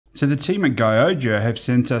So the team at GOYOJO have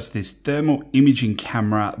sent us this thermal imaging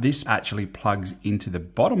camera. This actually plugs into the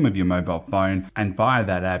bottom of your mobile phone, and via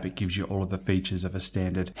that app it gives you all of the features of a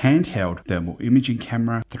standard handheld thermal imaging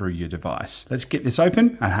camera through your device. Let's get this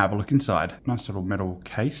open and have a look inside. Nice little metal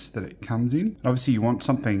case that it comes in. Obviously you want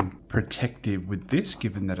something protective with this,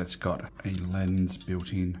 given that it's got a lens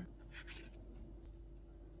built in.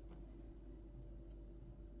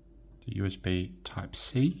 The USB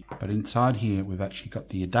Type-C, but inside here we've actually got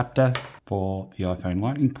the adapter for the iPhone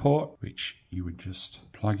Lightning port, which you would just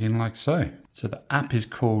plug in like so. So the app is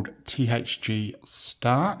called THG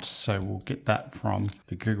Start, so we'll get that from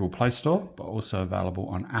the Google Play Store, but also available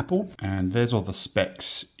on Apple. And there's all the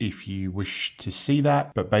specs if you wish to see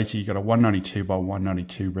that. But basically you've got a 192 by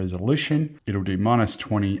 192 resolution. It'll do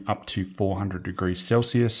 -20 up to 400 degrees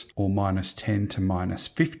Celsius, or -10 to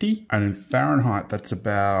 -50. And in Fahrenheit, that's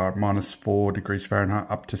about -4 degrees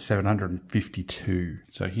Fahrenheit up to 752.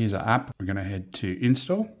 So here's our app. We're gonna head to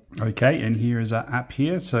install. Okay, and here is our app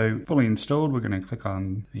here. So fully installed, we're going to click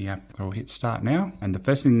on the app. We'll hit start now. And the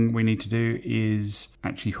first thing we need to do is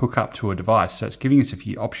actually hook up to a device. So it's giving us a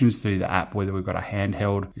few options through the app, whether we've got a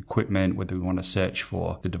handheld equipment, whether we want to search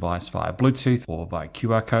for the device via Bluetooth or via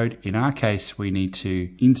QR code. In our case, we need to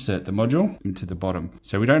insert the module into the bottom.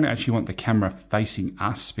 So we don't actually want the camera facing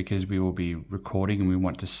us because we will be recording and we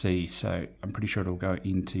want to see. So I'm pretty sure it'll go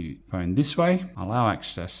into phone this way. Allow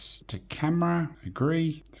access to camera,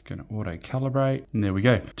 agree. It's going to auto calibrate, and there we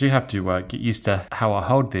go. Do have to get used to how I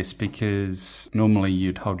hold this, because normally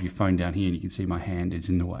you'd hold your phone down here and you can see my hand is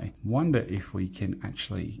in the way. Wonder if we can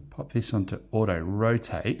actually pop this onto auto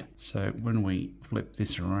rotate. So when we flip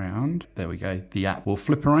this around, there we go, the app will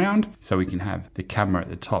flip around so we can have the camera at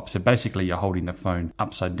the top. So basically you're holding the phone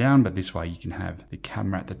upside down, but this way you can have the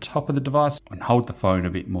camera at the top of the device and hold the phone a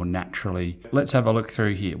bit more naturally. Let's have a look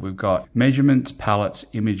through here. We've got measurements, palettes,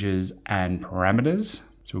 images, and parameters.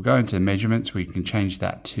 So we'll go into measurements. We can change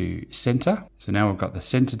that to center. So now we've got the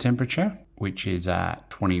center temperature, which is at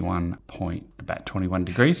about 21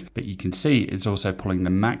 degrees. But you can see it's also pulling the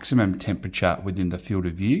maximum temperature within the field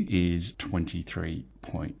of view is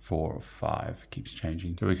 23.45. Keeps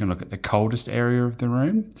changing. So we can look at the coldest area of the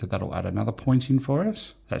room. So that'll add another point in for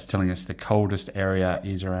us. That's telling us the coldest area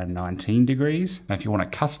is around 19 degrees. Now, if you want a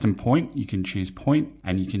custom point, you can choose point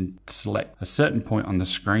and you can select a certain point on the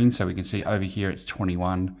screen. So we can see over here it's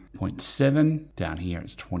 21.7. Down here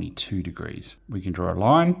it's 22 degrees. We can draw a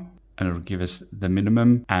line, and it'll give us the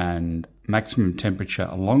minimum and maximum temperature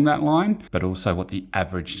along that line, but also what the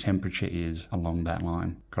average temperature is along that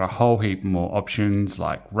line. Got a whole heap more options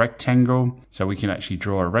like rectangle. So we can actually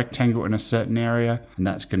draw a rectangle in a certain area, and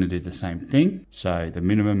that's going to do the same thing. So the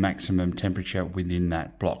minimum, maximum temperature within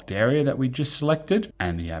that blocked area that we just selected,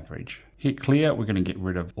 and the average. Hit clear, we're going to get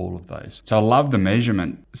rid of all of those. So I love the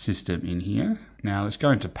measurement system in here. Now let's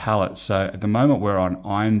go into palette. So at the moment we're on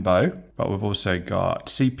iron bow, but we've also got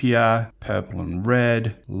sepia, purple and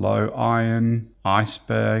red, low iron,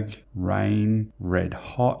 iceberg, rain, red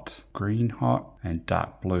hot, green hot, and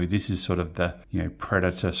dark blue. This is sort of the,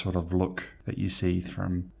 predator sort of look that you see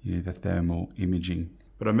from, the thermal imaging.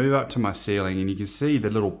 But I move up to my ceiling and you can see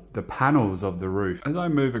the panels of the roof. As I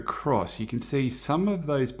move across, you can see some of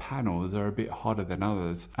those panels are a bit hotter than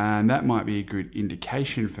others. And that might be a good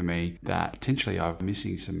indication for me that potentially I'm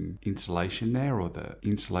missing some insulation there, or the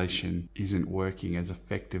insulation isn't working as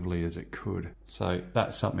effectively as it could. So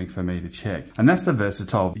that's something for me to check. And that's the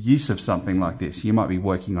versatile use of something like this. You might be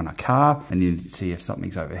working on a car and you need to see if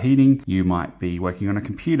something's overheating. You might be working on a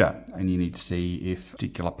computer and you need to see if a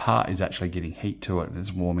particular part is actually getting heat to it and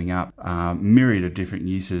it's warming up. Myriad of different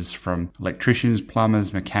uses, from electricians,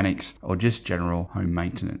 plumbers, mechanics, or just general home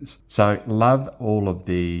maintenance. So love all of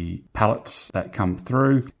the palettes that come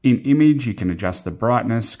through. In image, you can adjust the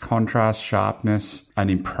brightness, contrast, sharpness, and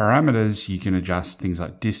in parameters, you can adjust things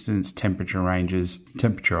like distance, temperature ranges,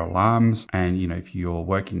 temperature alarms, and if you're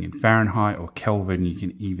working in Fahrenheit or Kelvin, you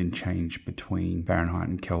can even change between Fahrenheit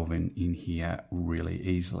and Kelvin in here really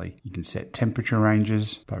easily. You can set temperature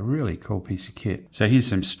ranges, but a really cool piece of kit. So here's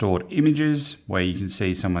some stored images where you can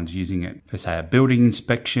see someone's using it for, say, a building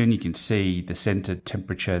inspection. You can see the center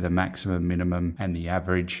temperature, the maximum, minimum, and the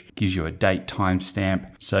average. It gives you a date, timestamp.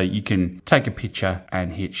 So you can take a picture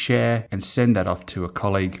and hit share and send that off to a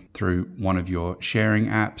colleague through one of your sharing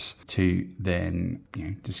apps to then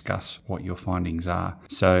discuss what your findings are.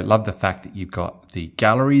 So love the fact that you've got the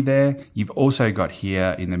gallery there. You've also got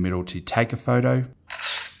here in the middle to take a photo.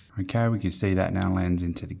 Okay, we can see that now lands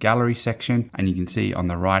into the gallery section, and you can see on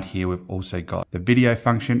the right here we've also got the video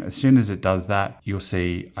function. As soon as it does that, you'll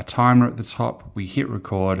see a timer at the top. We hit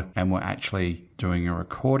record and we're actually doing a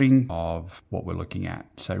recording of what we're looking at.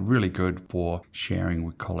 So really good for sharing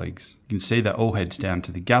with colleagues. You can see that all heads down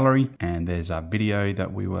to the gallery, and there's our video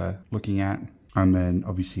that we were looking at. And then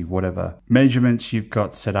obviously whatever measurements you've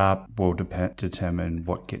got set up will determine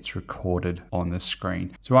what gets recorded on the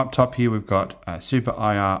screen. So up top here, we've got Super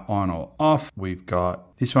IR on or off. We've got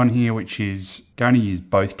this one here, which is going to use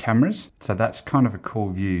both cameras. So that's kind of a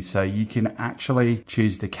cool view. So you can actually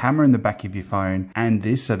choose the camera in the back of your phone and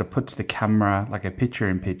this, so it puts the camera like a picture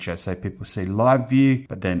in picture. So people see live view,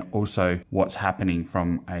 but then also what's happening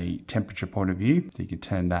from a temperature point of view. So you can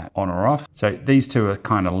turn that on or off. So these two are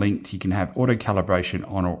kind of linked. You can have auto calibration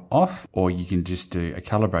on or off, or you can just do a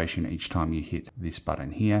calibration each time you hit this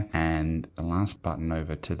button here. And the last button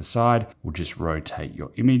over to the side will just rotate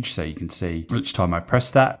your image. So you can see each time I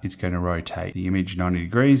press that, it's going to rotate the image 90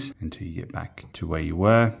 degrees until you get back to where you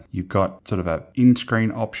were. You've got sort of an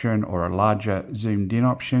in-screen option or a larger zoomed in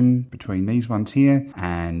option between these ones here,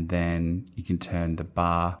 and then you can turn the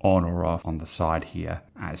bar on or off on the side here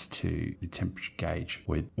as to the temperature gauge,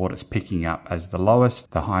 with what it's picking up as the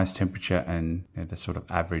lowest, the highest temperature, and the sort of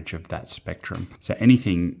average of that spectrum. So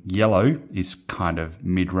anything yellow is kind of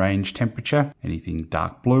mid-range temperature, anything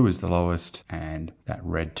dark blue is the lowest, and that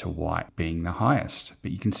red to white being the highest.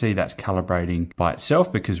 But you can see that's calibrating by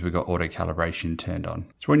itself because we've got auto calibration turned on.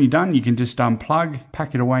 So when you're done, you can just unplug,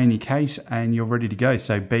 pack it away in your case, and you're ready to go.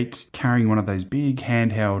 So beats carrying one of those big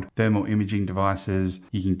handheld thermal imaging devices.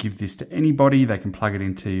 You can give this to anybody. They can plug it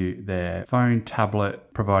into their phone,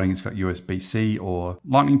 tablet, providing it's got USB-C or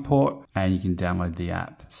Lightning port, and you can download the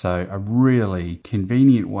app. So a really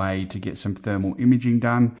convenient way to get some thermal imaging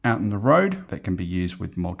done out on the road that can be used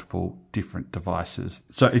with multiple different devices.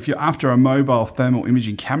 So if you're after a mobile thermal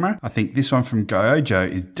imaging camera, I think this one from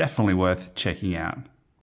GOYOJO is definitely worth checking out.